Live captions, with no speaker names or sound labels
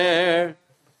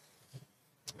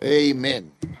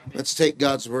Amen. Let's take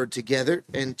God's word together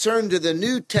and turn to the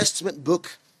New Testament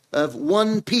book of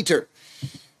 1 Peter.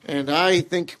 And I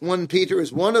think 1 Peter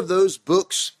is one of those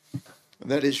books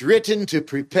that is written to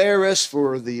prepare us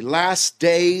for the last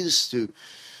days, to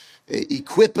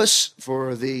equip us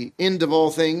for the end of all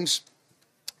things.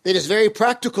 It is very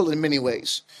practical in many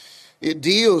ways. It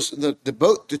deals,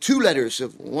 the two letters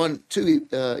of two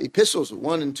epistles of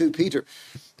 1 and 2 Peter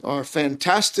are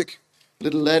fantastic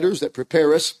little letters that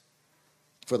prepare us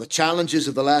for the challenges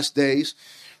of the last days,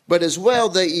 but as well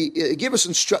they give us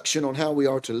instruction on how we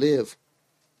are to live.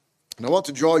 And I want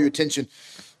to draw your attention.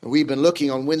 We've been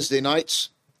looking on Wednesday nights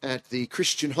at the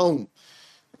Christian home,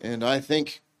 and I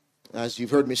think, as you've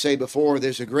heard me say before,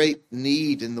 there's a great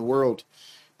need in the world,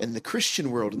 in the Christian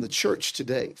world, in the church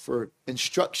today, for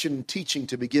instruction and teaching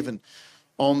to be given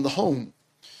on the home.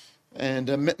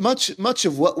 And much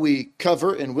of what we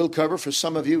cover and will cover for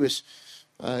some of you is,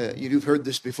 you've heard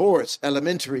this before, it's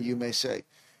elementary, you may say,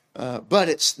 but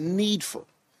it's needful.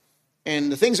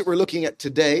 And the things that we're looking at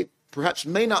today perhaps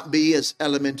may not be as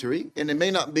elementary, and it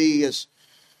may not be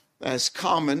as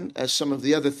common as some of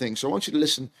the other things. So I want you to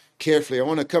listen carefully. I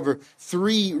want to cover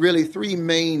three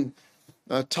main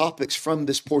topics from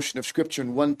this portion of Scripture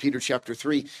in 1 Peter chapter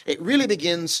 3. It really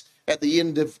begins at the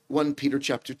end of 1 Peter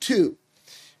chapter 2.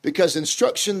 Because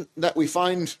instruction that we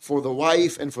find for the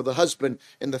wife and for the husband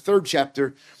in the 3rd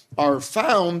chapter are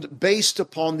found based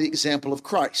upon the example of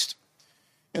Christ.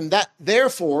 And that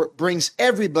therefore brings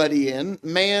everybody in,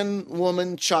 man,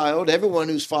 woman, child, everyone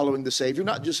who's following the Savior,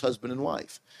 not just husband and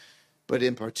wife, but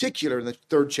in particular in the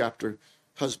 3rd chapter,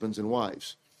 husbands and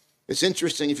wives. It's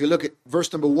interesting, if you look at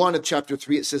verse number 1 of chapter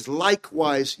 3, it says,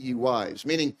 likewise ye wives,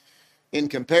 meaning in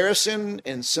comparison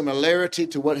and similarity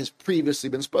to what has previously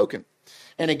been spoken.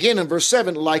 And again in verse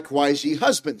 7, likewise ye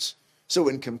husbands. So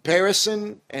in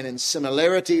comparison and in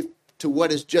similarity to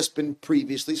what has just been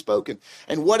previously spoken.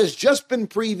 And what has just been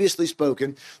previously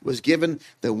spoken was given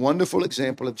the wonderful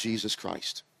example of Jesus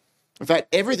Christ. In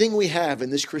fact, everything we have in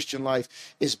this Christian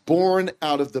life is born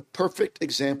out of the perfect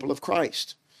example of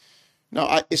Christ.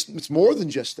 Now, it's more than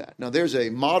just that. Now, there's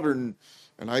a modern,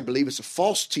 and I believe it's a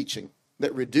false teaching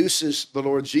that reduces the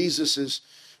Lord Jesus's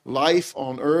life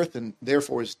on earth and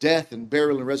therefore his death and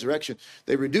burial and resurrection.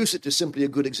 They reduce it to simply a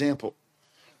good example.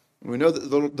 We know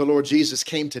that the Lord Jesus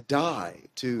came to die,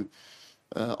 to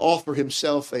offer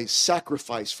himself a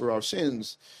sacrifice for our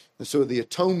sins, so the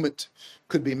atonement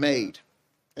could be made.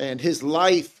 And his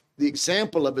life, the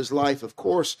example of his life, of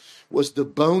course, was the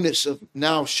bonus of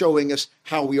now showing us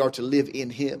how we are to live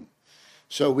in him.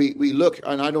 So we look,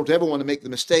 and I don't ever want to make the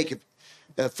mistake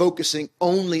of focusing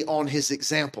only on his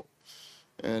example.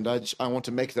 And I want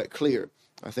to make that clear.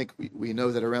 I think we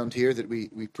know that around here that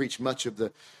we preach much of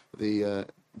the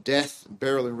death,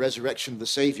 burial, and resurrection of the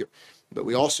Savior. But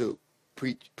we also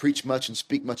preach much and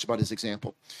speak much about his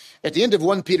example. At the end of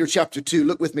 1 Peter chapter 2,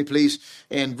 look with me please,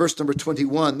 and verse number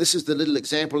 21. This is the little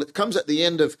example. It comes at the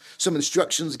end of some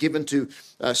instructions given to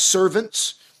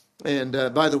servants. And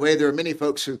by the way, there are many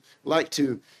folks who like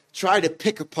to try to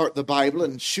pick apart the Bible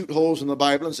and shoot holes in the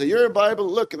Bible and say, your Bible,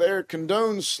 look, there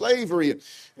condones slavery.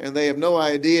 And they have no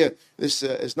idea. This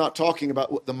is not talking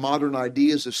about what the modern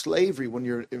ideas of slavery when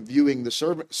you're viewing the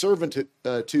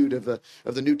servitude of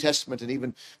the New Testament and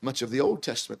even much of the Old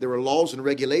Testament. There were laws and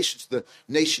regulations to the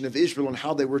nation of Israel on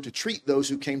how they were to treat those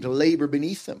who came to labor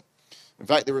beneath them. In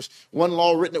fact, there was one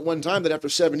law written at one time that after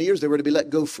 7 years they were to be let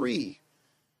go free.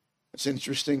 It's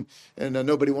interesting, and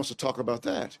nobody wants to talk about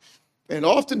that. And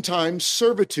oftentimes,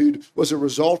 servitude was a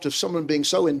result of someone being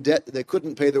so in debt that they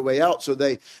couldn't pay their way out. So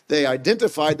they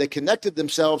connected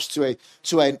themselves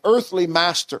to an earthly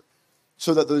master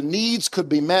so that the needs could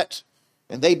be met,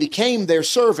 and they became their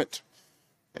servant.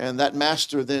 And that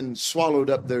master then swallowed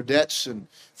up their debts and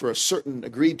for a certain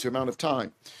agreed to amount of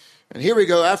time. And here we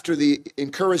go, after the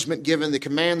encouragement given, the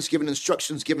commands given,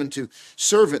 instructions given to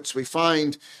servants, we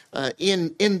find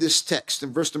in this text,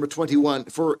 in verse number 21,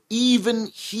 for even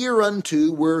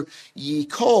hereunto were ye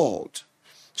called,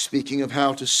 speaking of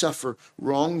how to suffer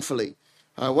wrongfully.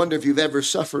 I wonder if you've ever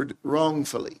suffered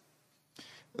wrongfully.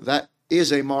 That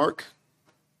is a mark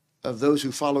of those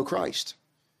who follow Christ.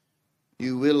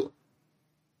 You will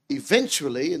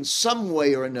eventually, in some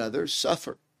way or another,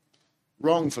 suffer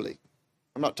wrongfully.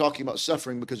 I'm not talking about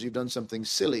suffering because you've done something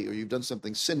silly or you've done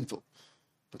something sinful,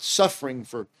 but suffering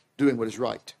for doing what is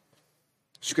right.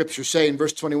 Scripture say in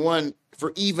verse 21,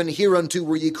 for even hereunto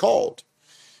were ye called,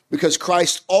 because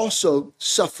Christ also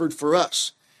suffered for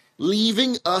us,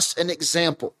 leaving us an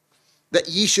example, that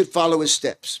ye should follow his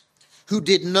steps, who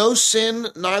did no sin,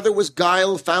 neither was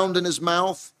guile found in his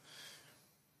mouth.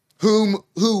 who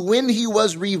when he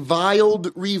was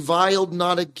reviled, reviled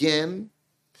not again.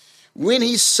 When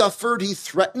he suffered, he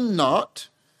threatened not,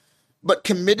 but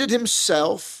committed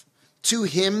himself to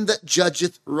him that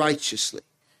judgeth righteously.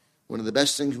 One of the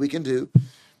best things we can do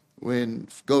when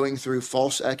going through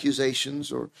false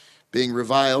accusations or being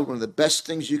reviled, one of the best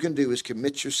things you can do is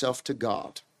commit yourself to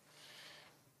God,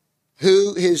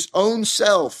 who his own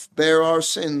self bare our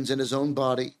sins in his own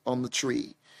body on the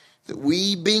tree, that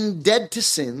we, being dead to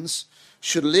sins,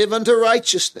 should live unto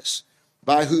righteousness,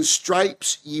 by whose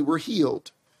stripes ye were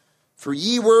healed. For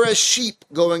ye were as sheep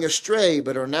going astray,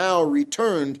 but are now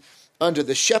returned unto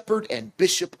the shepherd and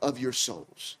bishop of your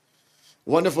souls.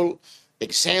 Wonderful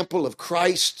example of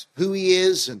Christ, who he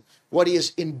is and what he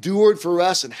has endured for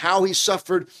us and how he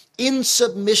suffered in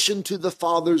submission to the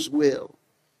Father's will.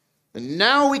 And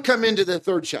now we come into the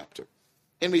third chapter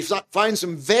and we find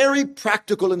some very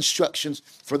practical instructions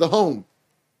for the home.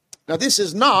 Now, this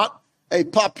is not a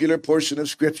popular portion of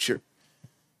Scripture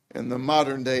in the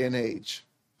modern day and age,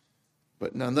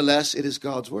 but nonetheless, it is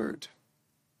God's word.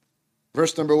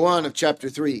 Verse number 1 of chapter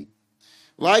 3.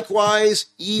 Likewise,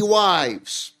 ye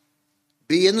wives,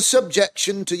 be in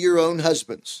subjection to your own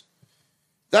husbands,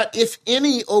 that if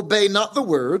any obey not the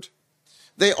word,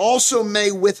 they also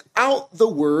may without the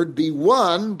word be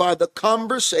won by the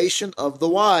conversation of the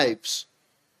wives.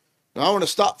 Now, I want to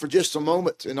stop for just a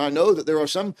moment, and I know that there are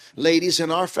some ladies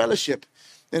in our fellowship,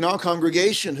 in our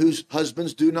congregation, whose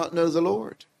husbands do not know the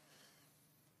Lord.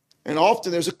 And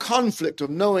often there's a conflict of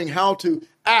knowing how to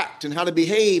act and how to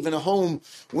behave in a home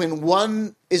when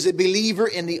one is a believer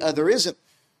and the other isn't.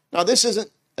 Now, this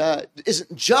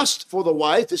isn't just for the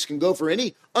wife. This can go for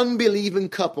any unbelieving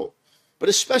couple, but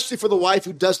especially for the wife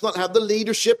who does not have the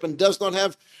leadership and does not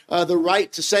have the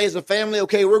right to say as a family,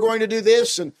 okay, we're going to do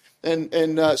this,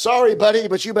 and sorry, buddy,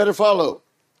 but you better follow.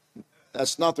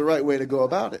 That's not the right way to go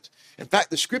about it. In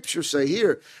fact, the scriptures say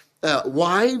here,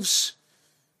 wives,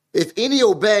 if any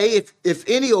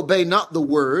obey not the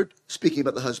word, speaking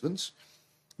about the husbands,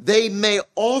 they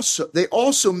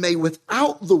also may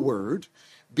without the word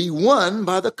be won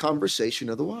by the conversation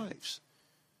of the wives.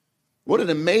 What an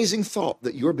amazing thought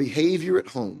that your behavior at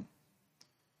home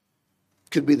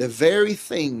could be the very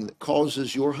thing that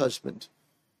causes your husband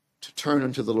to turn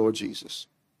unto the Lord Jesus.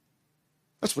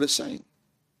 That's what it's saying.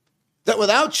 That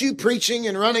without you preaching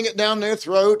and running it down their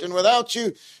throat, and without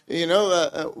you,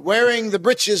 wearing the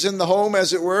breeches in the home,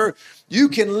 as it were, you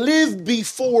can live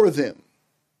before them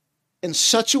in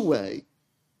such a way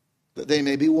that they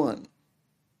may be won.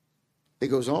 It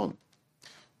goes on.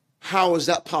 How is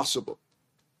that possible?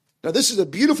 Now, this is a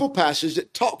beautiful passage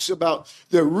that talks about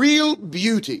the real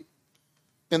beauty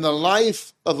in the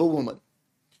life of a woman.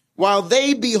 While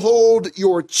they behold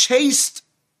your chaste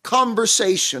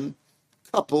conversation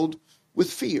coupled with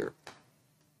fear.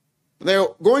 They're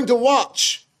going to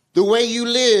watch the way you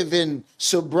live in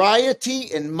sobriety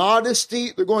and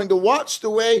modesty. They're going to watch the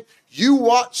way you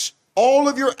watch all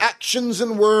of your actions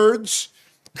and words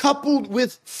coupled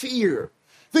with fear.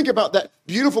 Think about that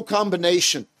beautiful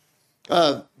combination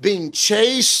of being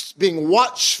chaste, being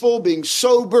watchful, being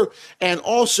sober, and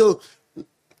also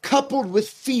coupled with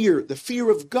fear, the fear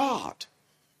of God.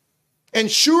 And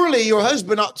surely your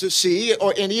husband ought to see,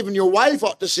 and even your wife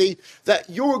ought to see, that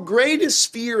your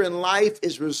greatest fear in life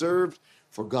is reserved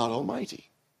for God Almighty.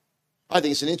 I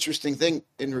think it's an interesting thing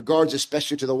in regards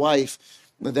especially to the wife,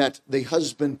 that the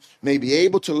husband may be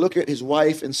able to look at his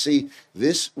wife and see,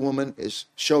 this woman is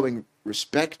showing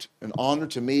respect and honor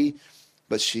to me,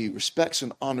 but she respects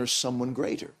and honors someone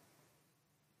greater.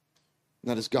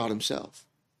 And that is God himself.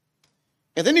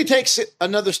 And then he takes it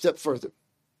another step further.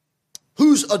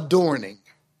 Who's adorning?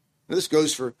 Now, this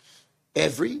goes for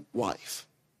every wife.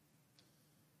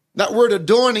 That word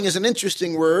adorning is an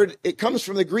interesting word. It comes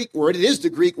from the Greek word. It is the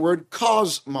Greek word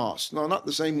cosmos. No, not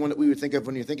the same one that we would think of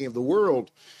when you're thinking of the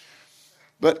world.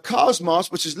 But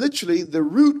cosmos, which is literally the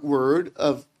root word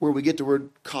of where we get the word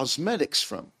cosmetics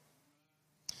from.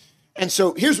 And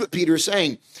so here's what Peter is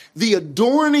saying. The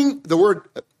word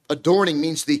adorning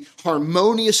means the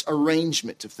harmonious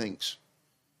arrangement of things.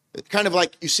 It's kind of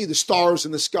like you see the stars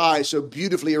in the sky so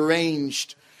beautifully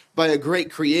arranged by a great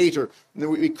creator.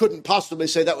 We couldn't possibly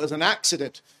say that was an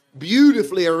accident.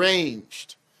 Beautifully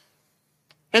arranged.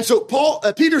 And so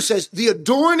Peter says the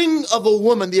adorning of a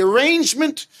woman, the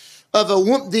arrangement of a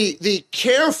woman, the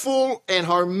careful and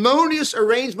harmonious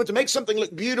arrangement to make something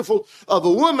look beautiful of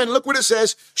a woman, look what it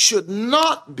says, should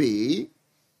not be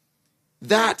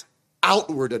that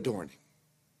outward adorning.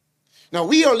 Now,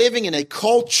 we are living in a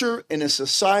culture, in a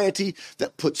society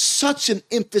that puts such an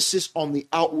emphasis on the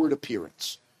outward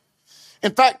appearance.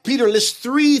 In fact, Peter lists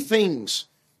three things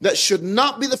That should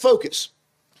not be the focus.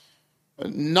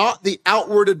 Not the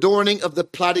outward adorning of the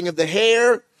plaiting of the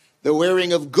hair, the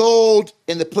wearing of gold,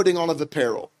 and the putting on of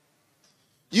apparel.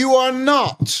 You are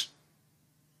not.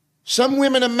 Some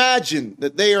women imagine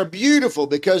that they are beautiful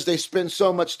because they spend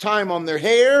so much time on their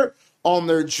hair, on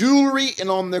their jewelry, and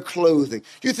on their clothing.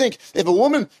 You think if a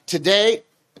woman today,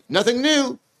 nothing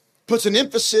new, puts an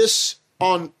emphasis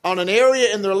on an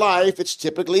area in their life, it's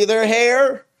typically their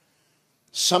hair,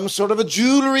 some sort of a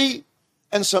jewelry,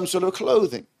 and some sort of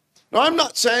clothing. Now, I'm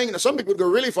not saying that some people would go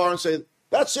really far and say,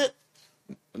 that's it.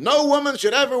 No woman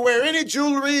should ever wear any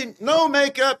jewelry, no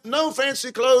makeup, no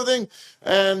fancy clothing,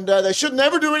 and they should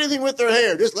never do anything with their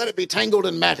hair. Just let it be tangled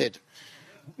and matted.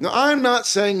 Now, I'm not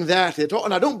saying that at all,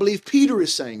 and I don't believe Peter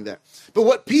is saying that. But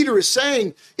what Peter is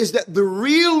saying is that the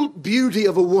real beauty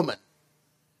of a woman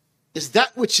is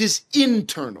that which is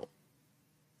internal,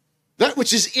 that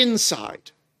which is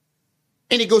inside.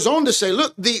 And he goes on to say,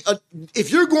 look,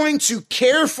 if you're going to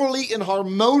carefully and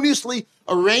harmoniously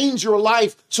arrange your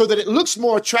life so that it looks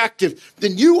more attractive,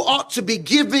 then you ought to be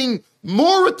giving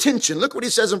more attention. Look what he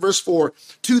says in verse 4,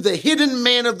 to the hidden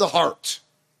man of the heart.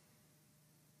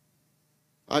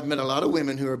 I've met a lot of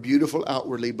women who are beautiful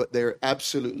outwardly, but they're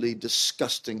absolutely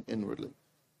disgusting inwardly.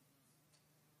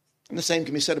 And the same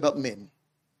can be said about men.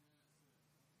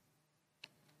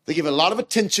 They give a lot of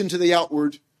attention to the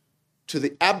outward, to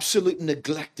the absolute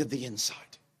neglect of the inside.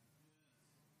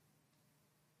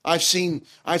 I've seen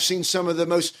some of the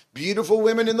most beautiful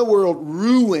women in the world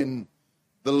ruin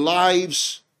the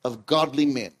lives of godly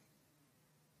men.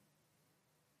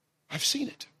 I've seen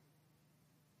it.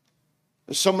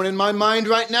 There's someone in my mind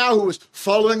right now who was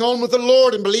following on with the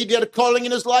Lord and believed he had a calling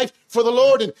in his life for the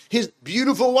Lord, and his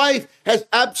beautiful wife has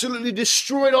absolutely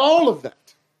destroyed all of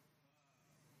that.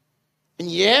 And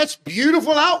yes,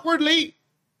 beautiful outwardly,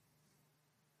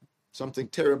 something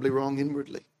terribly wrong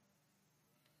inwardly.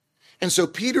 And so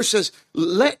Peter says,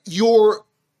 let your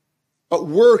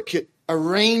work at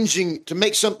arranging to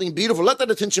make something beautiful, let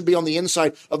that attention be on the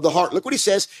inside of the heart. Look what he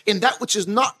says, in that which is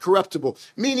not corruptible,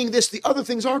 meaning this, the other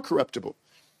things are corruptible.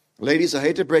 Ladies, I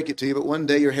hate to break it to you, but one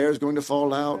day your hair is going to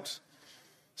fall out.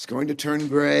 It's going to turn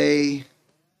gray.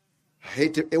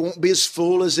 It won't be as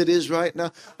full as it is right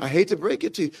now. I hate to break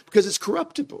it to you because it's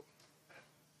corruptible.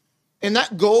 And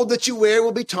that gold that you wear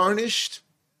will be tarnished.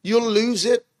 You'll lose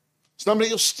it. Somebody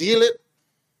will steal it.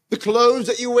 The clothes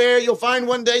that you wear, you'll find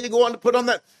one day you go on to put on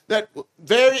that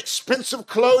very expensive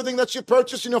clothing that you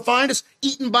purchased, and you'll find it's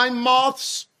eaten by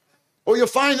moths. Or you'll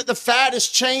find that the fad has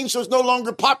changed, so it's no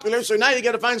longer popular, so now you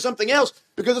got to find something else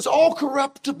because it's all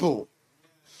corruptible.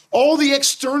 All the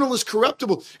external is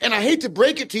corruptible. And I hate to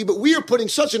break it to you, but we are putting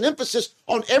such an emphasis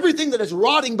on everything that is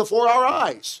rotting before our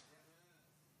eyes.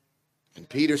 And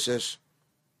Peter says,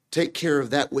 take care of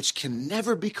that which can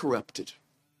never be corrupted.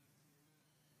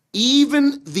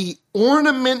 Even the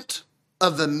ornament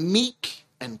of a meek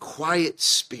and quiet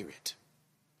spirit.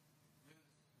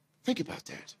 Think about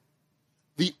that.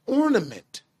 The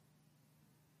ornament.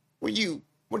 What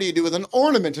do you do with an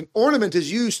ornament? An ornament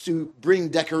is used to bring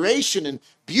decoration and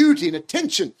beauty and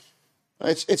attention.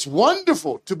 It's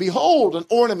wonderful to behold. An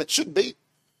ornament should be.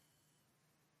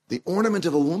 The ornament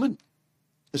of a woman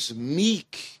is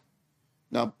meek.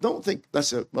 Now, don't think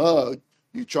that's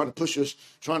you trying to push us,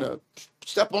 trying to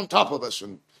step on top of us.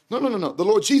 No. The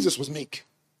Lord Jesus was meek.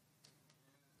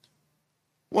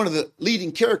 One of the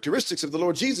leading characteristics of the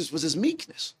Lord Jesus was his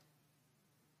meekness.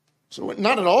 So we're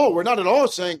not at all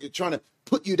saying trying to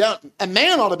put you down. A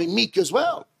man ought to be meek as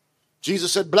well.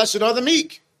 Jesus said, blessed are the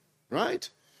meek, right?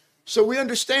 So we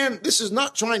understand this is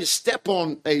not trying to step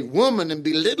on a woman and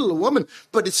belittle a woman,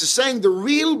 but it's saying the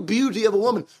real beauty of a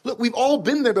woman. Look, we've all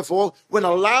been there before when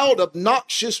a loud,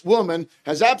 obnoxious woman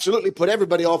has absolutely put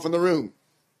everybody off in the room.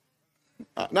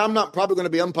 Now, I'm not probably going to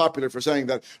be unpopular for saying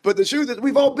that, but the truth is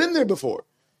we've all been there before,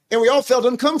 and we all felt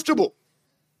uncomfortable.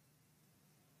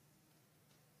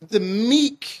 The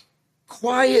meek,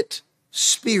 quiet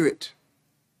spirit,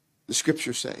 the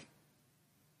scriptures say,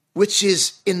 which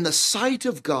is in the sight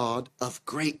of God of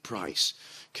great price.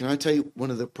 Can I tell you,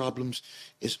 one of the problems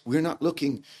is we're not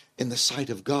looking in the sight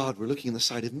of God, we're looking in the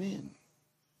sight of men.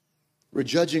 We're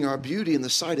judging our beauty in the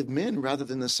sight of men rather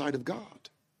than the sight of God.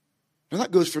 Now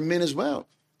that goes for men as well.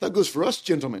 That goes for us,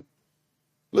 gentlemen.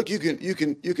 Look, you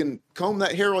can comb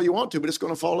that hair all you want to, but it's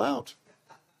going to fall out.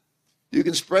 You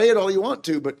can spray it all you want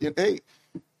to, but hey,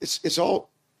 it's all,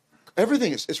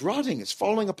 everything it's rotting, it's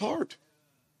falling apart.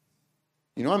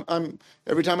 You know, I'm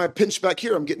every time I pinch back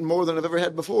here, I'm getting more than I've ever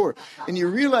had before. And you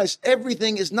realize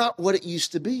everything is not what it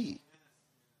used to be.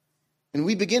 And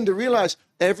we begin to realize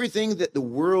everything that the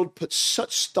world puts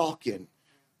such stock in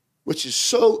which is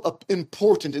so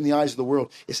important in the eyes of the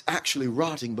world, is actually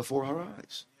rotting before our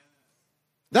eyes.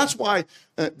 That's why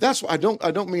I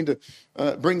don't mean to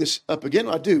bring this up again.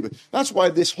 I do, but that's why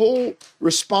this whole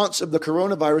response of the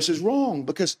coronavirus is wrong,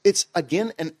 because it's,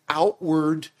 again, an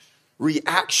outward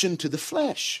reaction to the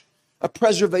flesh, a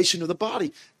preservation of the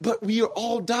body. But we are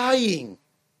all dying.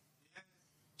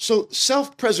 So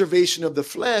self-preservation of the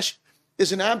flesh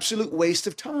is an absolute waste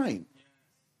of time.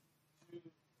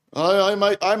 I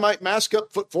might mask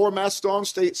up, put 4 masks on,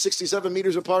 stay 67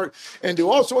 meters apart, and do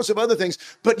all sorts of other things.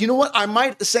 But you know what? I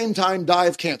might at the same time die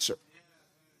of cancer.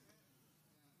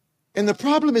 And the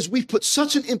problem is we've put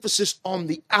such an emphasis on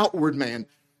the outward man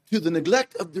to the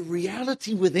neglect of the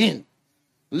reality within.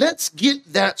 Let's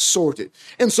get that sorted.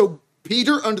 And so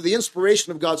Peter, under the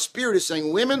inspiration of God's Spirit, is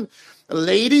saying, women,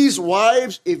 ladies,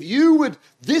 wives, if you would,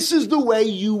 this is the way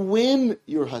you win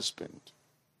your husband.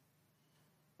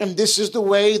 And this is the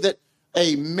way that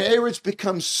a marriage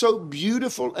becomes so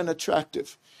beautiful and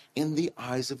attractive in the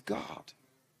eyes of God.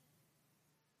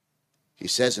 He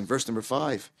says in verse number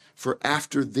 5, for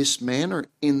after this manner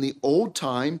in the old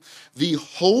time, the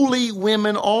holy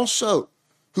women also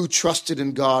who trusted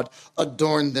in God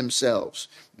adorned themselves,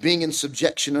 being in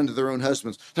subjection unto their own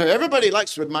husbands. Now, everybody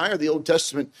likes to admire the Old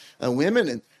Testament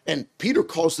women, and Peter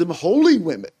calls them holy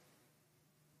women.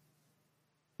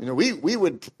 You know, we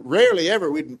would rarely ever,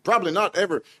 we'd probably not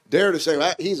ever dare to say,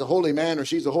 well, he's a holy man or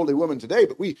she's a holy woman today.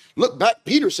 But we look back,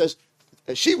 Peter says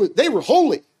they were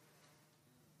holy.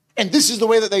 And this is the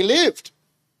way that they lived.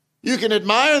 You can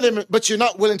admire them, but you're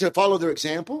not willing to follow their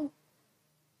example.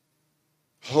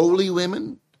 Holy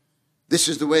women. This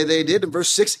is the way they did. In verse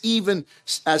 6, even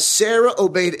as Sarah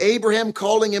obeyed Abraham,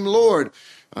 calling him Lord.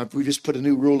 We just put a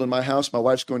new rule in my house. My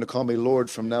wife's going to call me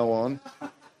Lord from now on.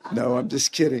 No, I'm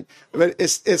just kidding. But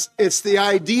it's the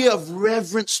idea of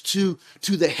reverence to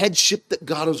the headship that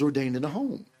God has ordained in a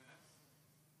home.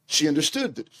 She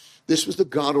understood that this was the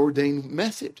God-ordained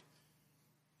method.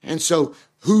 And so,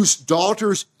 whose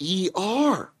daughters ye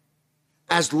are,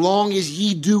 as long as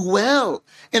ye do well,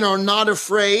 and are not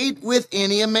afraid with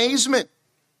any amazement.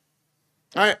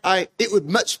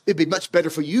 It'd be much better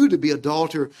for you to be a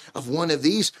daughter of one of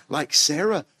these, like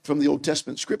Sarah from the Old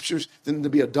Testament scriptures, than to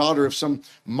be a daughter of some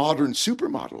modern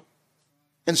supermodel.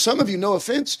 And some of you, no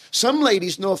offense, some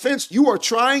ladies, no offense, you are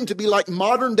trying to be like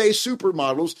modern day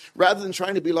supermodels rather than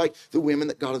trying to be like the women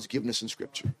that God has given us in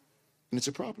scripture. And it's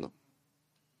a problem.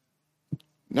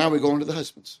 Now we go on to the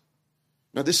husbands.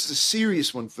 Now this is a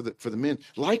serious one for the men.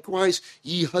 Likewise,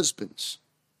 ye husbands.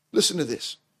 Listen to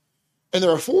this. And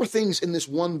there are 4 things in this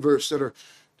one verse that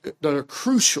are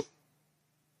crucial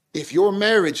if your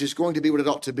marriage is going to be what it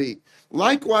ought to be.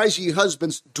 Likewise, ye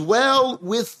husbands, dwell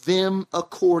with them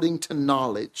according to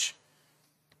knowledge,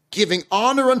 giving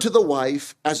honor unto the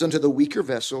wife as unto the weaker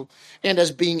vessel, and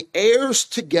as being heirs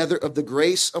together of the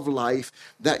grace of life,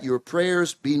 that your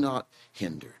prayers be not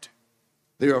hindered.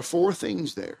 There are 4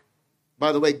 things there.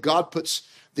 By the way, God puts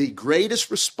the greatest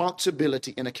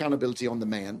responsibility and accountability on the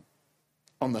man,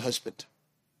 on the husband.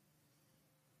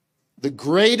 The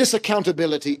greatest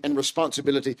accountability and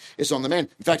responsibility is on the man.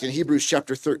 In fact, in Hebrews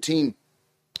chapter 13,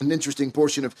 an interesting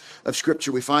portion of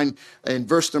scripture, we find in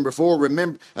verse number 4,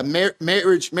 remember,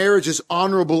 marriage is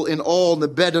honorable in all, and the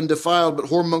bed undefiled, but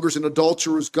whoremongers and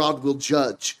adulterers God will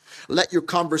judge. Let your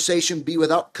conversation be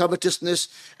without covetousness,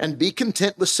 and be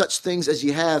content with such things as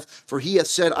ye have. For he hath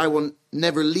said, I will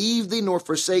never leave thee nor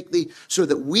forsake thee, so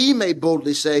that we may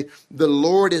boldly say, the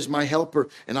Lord is my helper,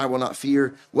 and I will not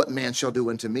fear what man shall do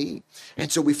unto me.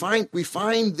 And so we find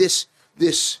this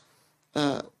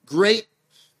great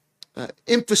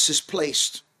emphasis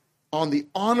placed on the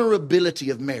honorability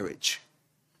of marriage,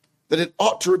 that it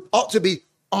ought to be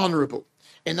honorable.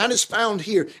 And that is found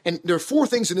here. And there are 4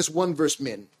 things in this one verse,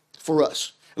 men, for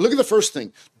us. And look at the first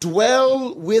thing.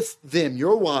 Dwell with them,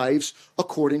 your wives,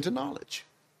 according to knowledge.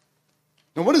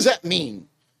 Now, what does that mean?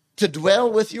 To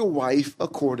dwell with your wife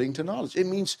according to knowledge. It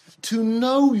means to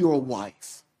know your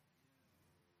wife.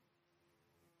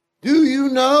 Do you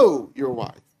know your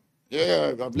wife?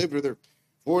 Yeah, I've lived with her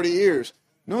 40 years.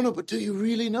 No, but do you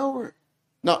really know her?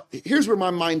 Now, here's where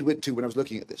my mind went to when I was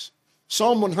looking at this.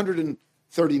 Psalm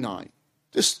 139.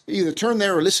 Just either turn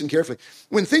there or listen carefully.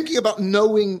 When thinking about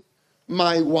knowing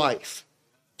my wife,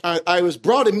 I was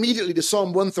brought immediately to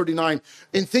Psalm 139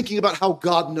 in thinking about how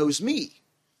God knows me.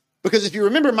 Because if you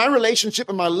remember, my relationship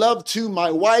and my love to my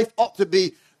wife ought to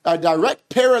be a direct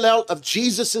parallel of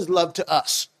Jesus' love to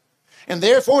us. And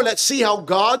therefore, let's see how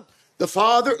God, the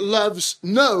Father,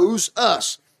 knows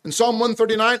us. In Psalm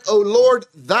 139, O Lord,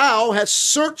 thou hast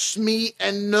searched me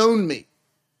and known me.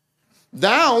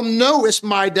 Thou knowest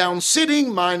my down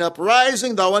sitting, mine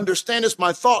uprising. Thou understandest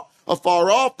my thought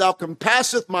afar off. Thou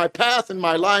compasseth my path and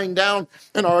my lying down,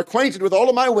 and art acquainted with all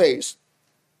of my ways.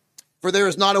 For there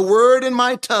is not a word in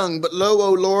my tongue, but lo,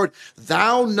 O Lord,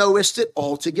 thou knowest it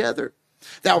altogether.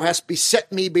 Thou hast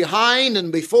beset me behind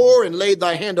and before, and laid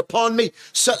thy hand upon me.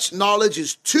 Such knowledge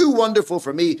is too wonderful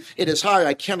for me. It is high,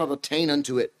 I cannot attain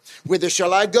unto it. Whither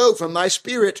shall I go from thy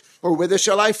spirit, or whither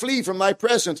shall I flee from thy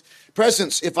presence?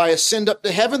 If I ascend up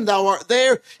to heaven, thou art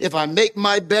there. If I make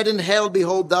my bed in hell,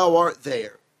 behold, thou art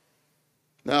there.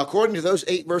 Now, according to those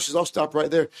 8 verses, I'll stop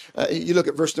right there. You look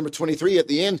at verse number 23 at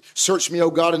the end. Search me, O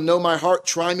God, and know my heart.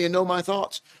 Try me and know my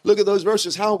thoughts. Look at those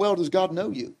verses. How well does God know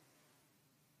you?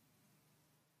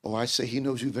 Oh, I say he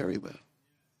knows you very well.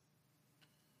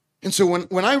 And so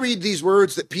when I read these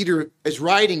words that Peter is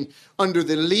writing under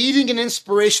the leading and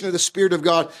inspiration of the Spirit of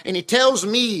God, and he tells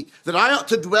me that I ought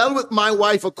to dwell with my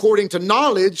wife according to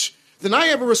knowledge, then I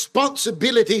have a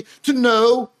responsibility to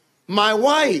know my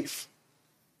wife.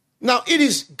 Now, it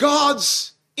is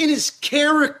God's, in his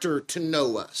character to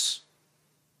know us.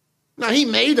 Now, he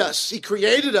made us, he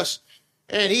created us,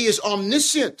 and he is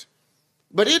omniscient.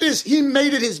 But he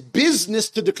made it his business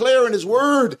to declare in his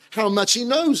word how much he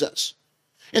knows us.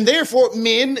 And therefore,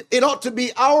 men, it ought to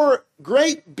be our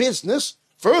great business,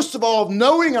 first of all, of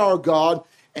knowing our God,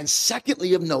 and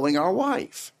secondly, of knowing our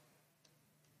wife.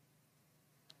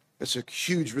 That's a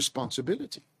huge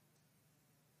responsibility.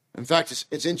 In fact,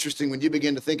 it's interesting when you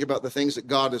begin to think about the things that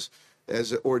God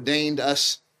has ordained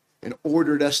us and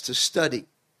ordered us to study.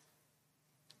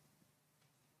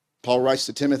 Paul writes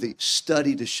to Timothy,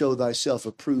 study to show thyself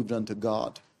approved unto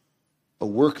God, a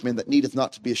workman that needeth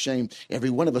not to be ashamed. Every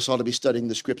one of us ought to be studying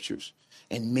the scriptures.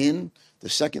 And men, the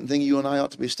second thing you and I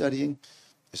ought to be studying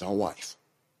is our wife.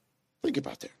 Think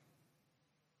about that.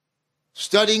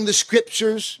 Studying the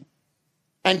scriptures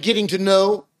and getting to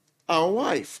know our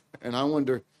wife. And I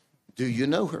wonder, do you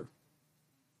know her?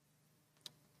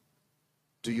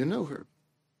 Do you know her?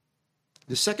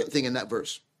 The second thing in that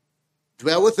verse,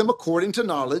 dwell with them according to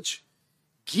knowledge,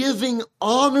 giving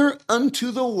honor unto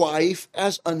the wife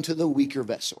as unto the weaker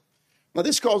vessel. Now,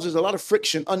 this causes a lot of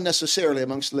friction unnecessarily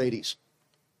amongst ladies.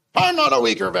 I'm not a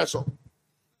weaker vessel.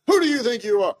 Who do you think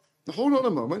you are? Now, hold on a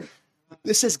moment.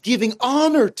 This says giving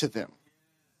honor to them.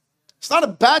 It's not a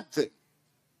bad thing.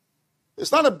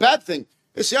 It's not a bad thing.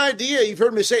 It's the idea, you've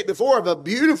heard me say it before, of a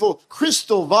beautiful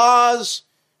crystal vase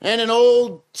and an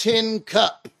old tin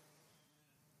cup.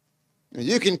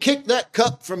 You can kick that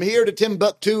cup from here to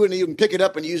Timbuktu and you can pick it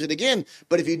up and use it again.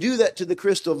 But if you do that to the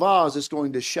crystal vase, it's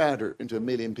going to shatter into a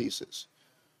million pieces.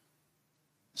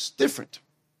 It's different.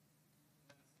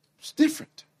 It's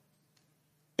different.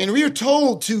 And we are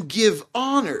told to give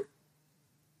honor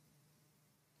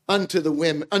unto the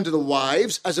women, unto the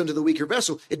wives, as unto the weaker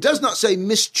vessel. It does not say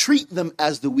mistreat them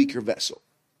as the weaker vessel.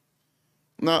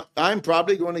 Now, I'm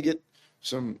probably going to get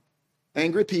some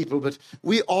angry people, but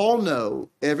we all know,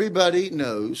 everybody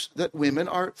knows that women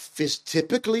are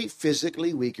typically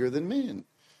physically weaker than men.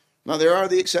 Now there are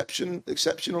the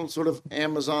exceptional sort of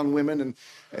Amazon women,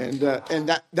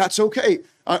 and that's okay.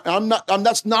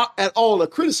 That's not at all a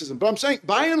criticism, but I'm saying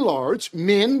by and large,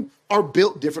 men are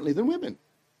built differently than women,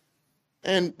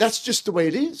 and that's just the way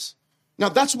it is. Now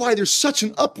that's why there's such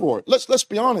an uproar. Let's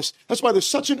be honest. That's why there's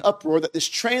such an uproar that this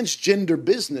transgender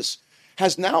business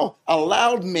has now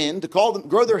allowed men to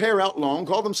grow their hair out long,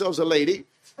 call themselves a lady,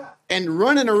 and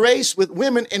run in a race with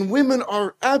women, and women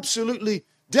are absolutely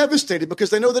devastated because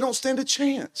they know they don't stand a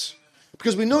chance.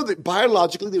 Because we know that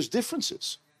biologically there's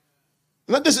differences.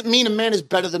 And that doesn't mean a man is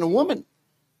better than a woman.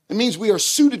 It means we are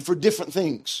suited for different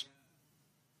things.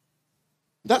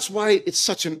 That's why it's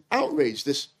such an outrage,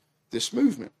 this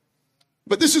movement.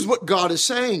 But this is what God is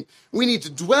saying. We need to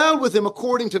dwell with them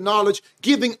according to knowledge,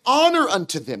 giving honor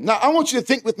unto them. Now, I want you to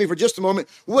think with me for just a moment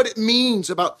what it means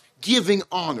about giving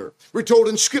honor. We're told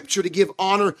in Scripture to give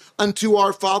honor unto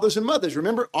our fathers and mothers.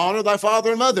 Remember, honor thy father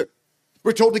and mother.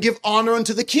 We're told to give honor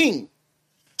unto the king.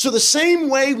 So the same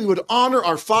way we would honor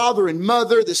our father and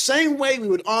mother, the same way we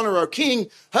would honor our king,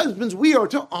 husbands, we are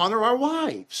to honor our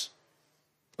wives.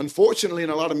 Unfortunately, in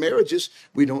a lot of marriages,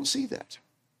 we don't see that.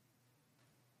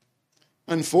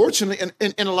 Unfortunately,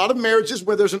 in a lot of marriages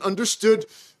where there's an understood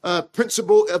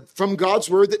principle from God's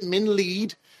word that men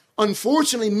lead,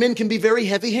 unfortunately, men can be very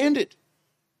heavy-handed.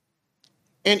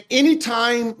 And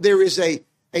anytime there is a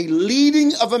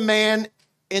leading of a man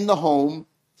in the home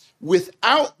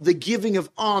without the giving of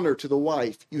honor to the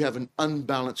wife, you have an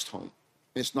unbalanced home.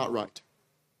 And it's not right.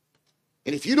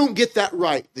 And if you don't get that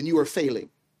right, then you are failing.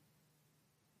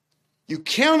 You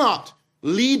cannot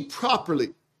lead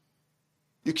properly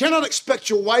You cannot expect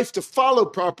your wife to follow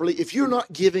properly if you're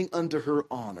not giving unto her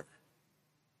honor.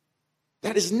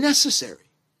 That is necessary.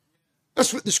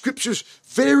 That's what the scriptures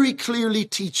very clearly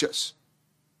teach us.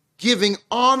 Giving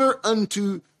honor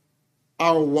unto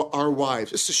our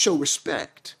wives. It's to show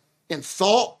respect in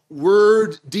thought,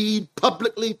 word, deed,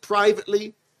 publicly,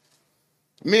 privately.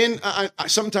 Men,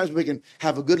 sometimes we can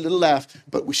have a good little laugh,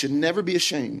 but we should never be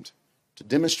ashamed to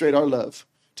demonstrate our love,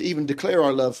 to even declare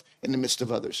our love in the midst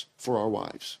of others for our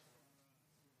wives.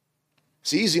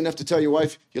 It's easy enough to tell your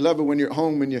wife you love her when you're at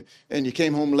home and you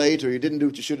came home late or you didn't do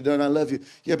what you should have done. I love you.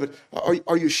 Yeah, but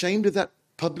are you ashamed of that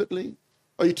publicly?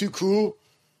 Are you too cool?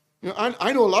 You know,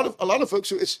 I know a lot of folks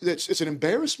who it's an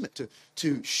embarrassment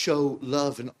to show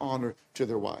love and honor to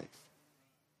their wife,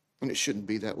 and it shouldn't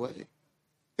be that way.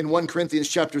 In 1 Corinthians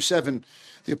chapter 7,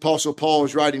 the Apostle Paul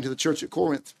is writing to the church at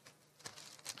Corinth,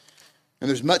 and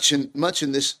there's much in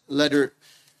this letter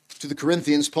to the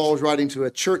Corinthians. Paul is writing to a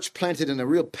church planted in a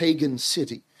real pagan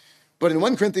city. But in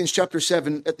 1 Corinthians chapter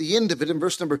 7, at the end of it, in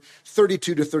verse number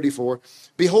 32 to 34,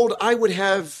 behold, I would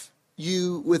have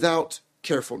you without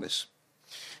carefulness.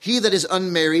 He that is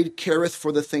unmarried careth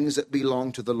for the things that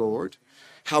belong to the Lord,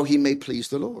 how he may please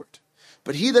the Lord.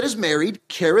 But he that is married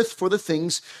careth for the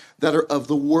things that are of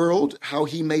the world, how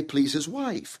he may please his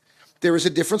wife. There is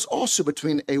a difference also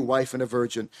between a wife and a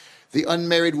virgin. The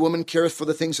unmarried woman careth for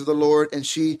the things of the Lord, and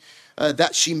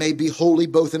that she may be holy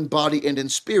both in body and in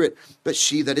spirit. But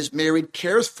she that is married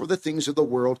careth for the things of the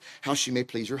world, how she may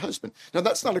please her husband. Now,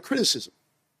 that's not a criticism.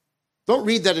 Don't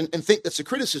read that and think that's a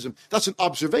criticism. That's an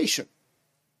observation.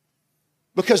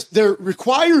 Because there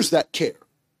requires that care.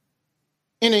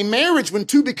 In a marriage, when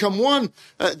two become one,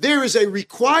 there is a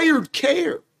required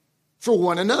care for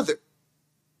one another.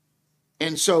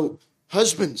 And so,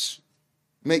 husbands,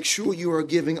 make sure you are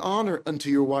giving honor unto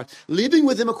your wife, living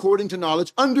with them according to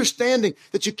knowledge, understanding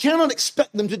that you cannot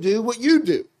expect them to do what you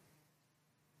do.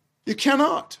 You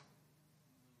cannot.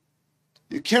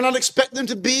 You cannot expect them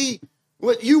to be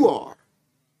what you are.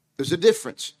 There's a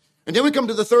difference. And then we come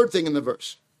to the third thing in the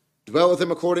verse. Dwell with them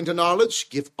according to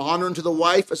knowledge, give honor unto the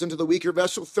wife as unto the weaker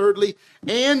vessel. Thirdly,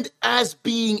 and as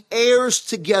being heirs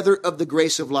together of the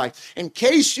grace of life. In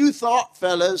case you thought,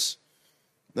 fellas,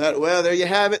 that, well, there you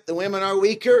have it, the women are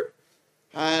weaker,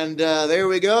 and there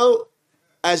we go.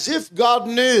 As if God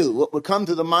knew what would come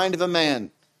to the mind of a man.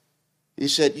 He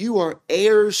said, you are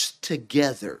heirs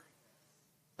together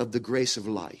of the grace of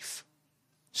life.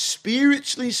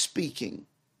 Spiritually speaking,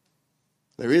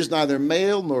 there is neither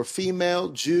male nor female,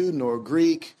 Jew nor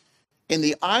Greek. In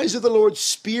the eyes of the Lord,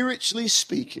 spiritually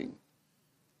speaking,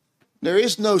 there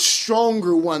is no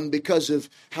stronger one because of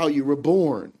how you were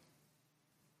born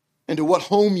and to what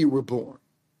home you were born.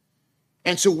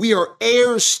 And so we are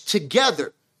heirs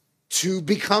together to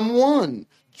become one.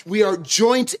 We are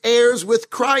joint heirs with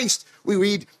Christ. We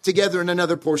read together in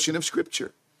another portion of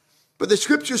Scripture. But the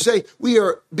Scriptures say we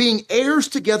are being heirs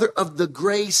together of the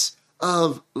grace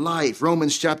of life.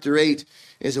 Romans chapter 8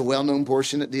 is a well-known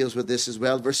portion that deals with this as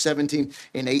well. Verse 17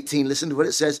 and 18, listen to what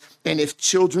it says. And if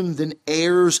children, then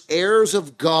heirs, heirs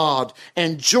of God,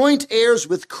 and joint heirs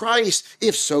with Christ,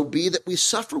 if so be that we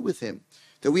suffer with him,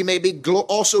 that we may be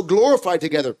also glorified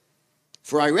together.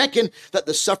 For I reckon that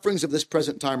the sufferings of this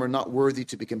present time are not worthy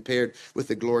to be compared with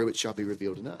the glory which shall be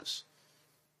revealed in us.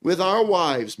 With our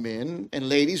wives, men and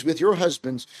ladies, with your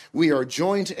husbands, we are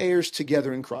joint heirs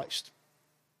together in Christ.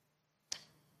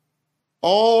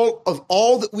 All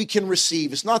that we can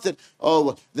receive. It's not that,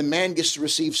 the man gets to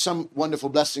receive some wonderful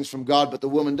blessings from God, but the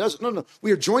woman doesn't. No.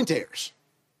 We are joint heirs.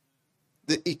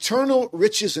 The eternal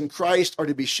riches in Christ are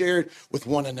to be shared with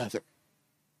one another.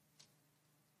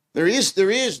 There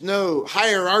is no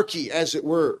hierarchy, as it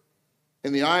were,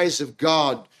 in the eyes of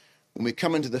God when we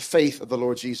come into the faith of the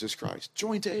Lord Jesus Christ.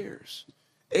 Joint heirs.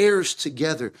 Heirs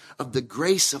together of the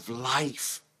grace of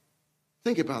life.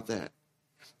 Think about that.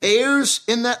 Heirs,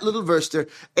 in that little verse there,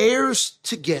 heirs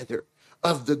together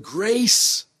of the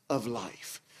grace of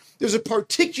life. There's a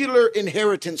particular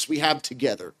inheritance we have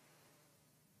together,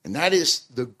 and that is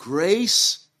the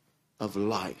grace of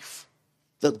life.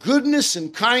 The goodness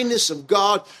and kindness of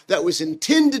God that was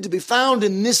intended to be found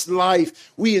in this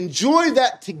life. We enjoy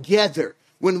that together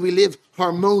when we live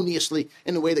harmoniously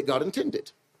in the way that God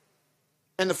intended.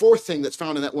 And the fourth thing that's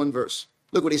found in that one verse,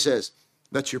 look what he says.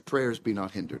 That your prayers be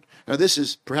not hindered. Now, this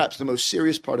is perhaps the most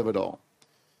serious part of it all.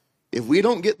 If we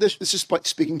don't get this is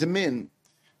speaking to men.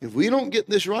 If we don't get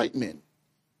this right, men,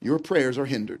 your prayers are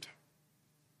hindered.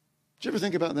 Did you ever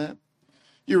think about that?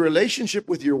 Your relationship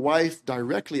with your wife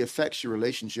directly affects your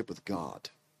relationship with God.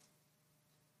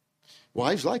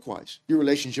 Wives, likewise. Your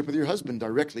relationship with your husband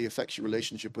directly affects your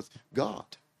relationship with God.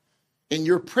 And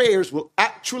your prayers will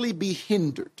actually be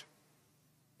hindered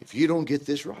if you don't get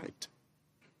this right.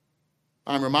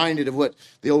 I'm reminded of what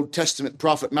the Old Testament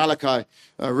prophet Malachi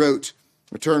wrote.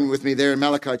 Return with me there in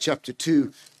Malachi chapter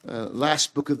 2,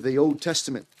 last book of the Old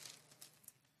Testament.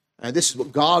 And this is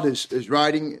what God is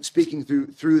writing, speaking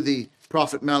through the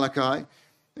prophet Malachi.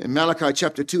 In Malachi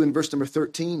chapter 2 and verse number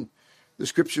 13, the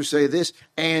scriptures say this,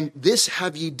 "And this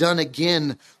have ye done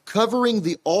again, covering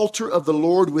the altar of the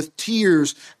Lord with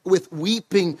tears, with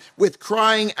weeping, with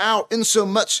crying out,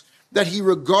 insomuch that he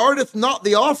regardeth not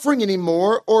the offering any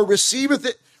more, or receiveth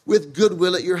it with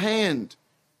goodwill at your hand."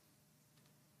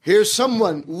 Here's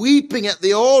someone weeping at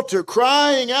the altar,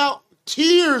 crying out,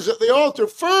 tears at the altar,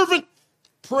 fervent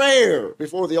prayer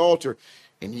before the altar.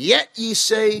 And yet ye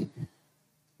say,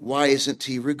 why isn't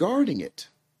he regarding it?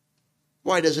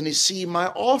 Why doesn't he see my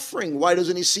offering? Why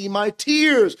doesn't he see my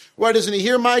tears? Why doesn't he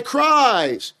hear my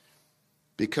cries?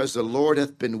 Because the Lord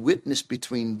hath been witness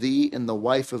between thee and the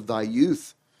wife of thy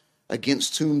youth,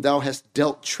 against whom thou hast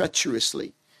dealt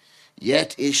treacherously.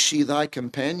 Yet is she thy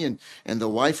companion and the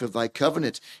wife of thy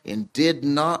covenant, and did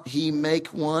not he make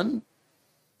one?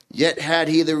 Yet had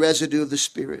he the residue of the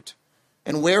Spirit.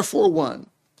 And wherefore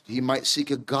one? He might seek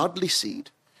a godly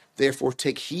seed. Therefore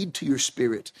take heed to your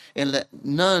spirit, and let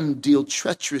none deal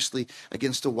treacherously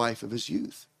against the wife of his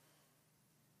youth.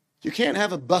 You can't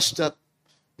have a bust-up,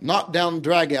 knock-down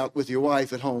drag-out with your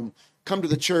wife at home, come to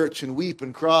the church and weep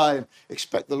and cry and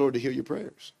expect the Lord to hear your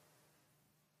prayers.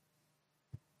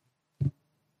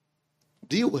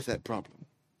 Deal with that problem.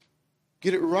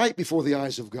 Get it right before the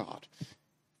eyes of God.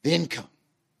 Then come,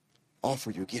 offer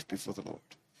your gift before the Lord.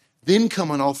 Then come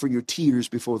and offer your tears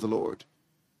before the Lord.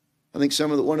 I think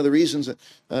one of the reasons that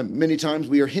many times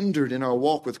we are hindered in our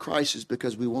walk with Christ is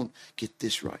because we won't get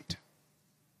this right.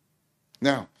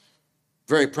 Now,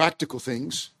 very practical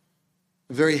things,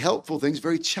 very helpful things,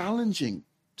 very challenging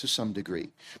to some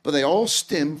degree. But they all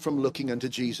stem from looking unto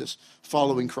Jesus,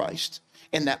 following Christ,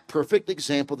 and that perfect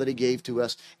example that he gave to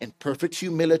us in perfect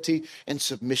humility and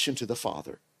submission to the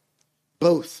Father.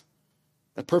 Both.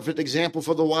 A perfect example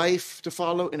for the wife to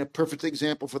follow, and a perfect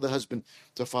example for the husband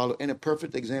to follow, and a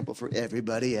perfect example for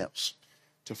everybody else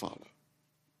to follow.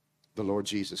 The Lord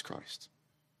Jesus Christ.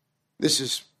 This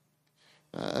is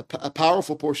a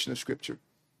powerful portion of Scripture.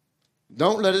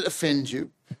 Don't let it offend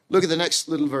you. Look at the next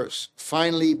little verse.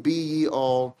 Finally, be ye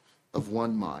all of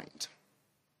one mind.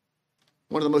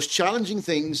 One of the most challenging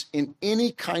things in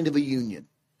any kind of a union,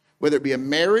 whether it be a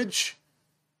marriage,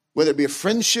 whether it be a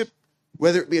friendship,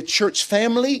 whether it be a church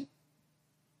family,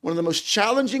 one of the most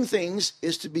challenging things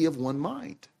is to be of one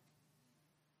mind.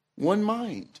 One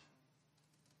mind.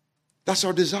 That's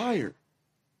our desire.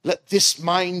 Let this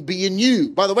mind be in you.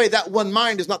 By the way, that one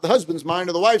mind is not the husband's mind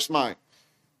or the wife's mind.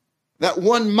 That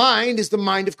one mind is the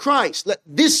mind of Christ. Let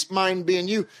this mind be in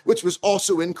you, which was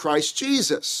also in Christ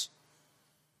Jesus.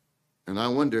 And I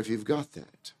wonder if you've got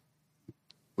that.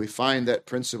 We find that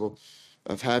principle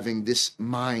of having this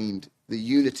mind, the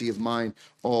unity of mind,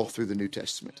 all through the New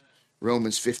Testament.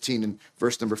 Romans 15 and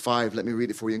verse number 5. Let me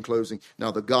read it for you in closing. Now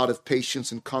the God of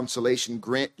patience and consolation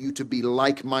grant you to be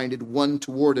like-minded one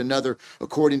toward another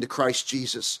according to Christ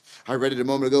Jesus. I read it a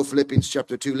moment ago, Philippians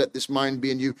chapter 2. Let this mind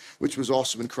be in you, which was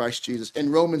also in Christ Jesus.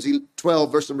 In Romans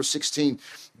 12, verse number 16.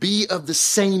 Be of the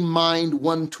same mind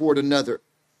one toward another.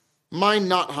 Mind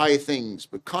not high things,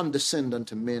 but condescend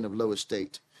unto men of low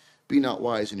estate. Be not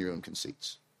wise in your own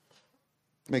conceits.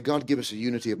 May God give us a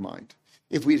unity of mind.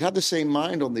 If we'd had the same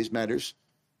mind on these matters,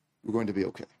 we're going to be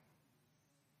okay.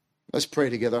 Let's pray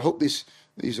together. I hope these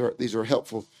are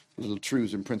helpful little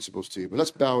truths and principles to you. But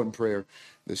let's bow in prayer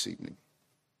this evening.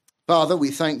 Father,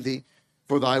 we thank thee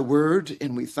for thy word,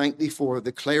 and we thank thee for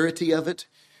the clarity of it.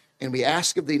 And we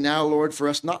ask of thee now, Lord, for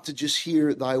us not to just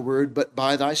hear thy word, but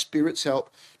by thy Spirit's help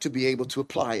to be able to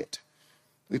apply it.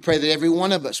 We pray that every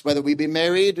one of us, whether we be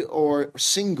married or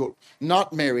single,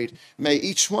 not married, may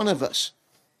each one of us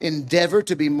endeavor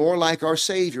to be more like our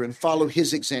Savior and follow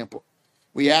his example.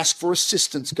 We ask for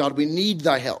assistance, God. We need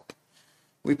thy help.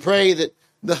 We pray that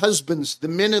the husbands, the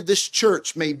men of this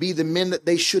church, may be the men that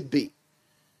they should be.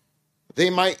 They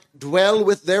might dwell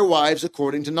with their wives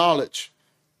according to knowledge.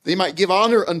 They might give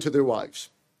honor unto their wives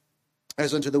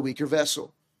as unto the weaker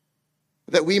vessel.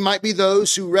 That we might be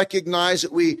those who recognize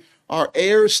that we are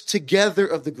heirs together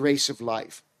of the grace of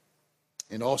life.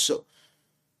 And also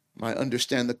might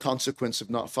understand the consequence of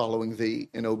not following thee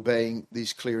and obeying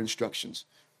these clear instructions,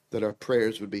 that our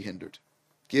prayers would be hindered.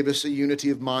 Give us a unity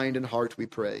of mind and heart, we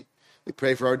pray. We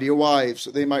pray for our dear wives,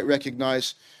 that they might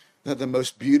recognize that the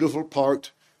most beautiful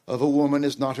part of a woman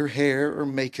is not her hair or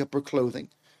makeup or clothing,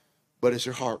 but is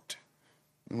her heart.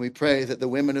 And we pray that the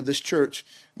women of this church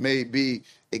may be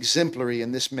exemplary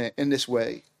in this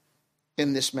way,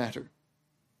 in this matter.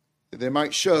 That they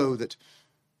might show that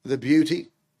the beauty,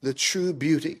 the true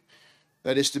beauty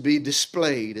that is to be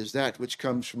displayed is that which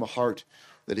comes from a heart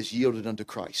that is yielded unto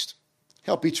Christ.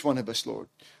 Help each one of us, Lord.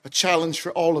 A challenge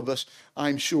for all of us,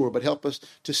 I'm sure, but help us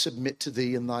to submit to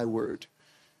Thee and Thy word.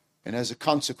 And as a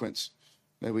consequence,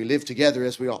 may we live together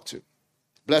as we ought to.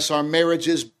 Bless our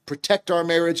marriages, protect our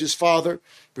marriages, Father.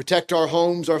 Protect our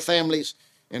homes, our families,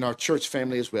 and our church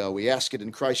family as well. We ask it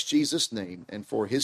in Christ Jesus' name and for His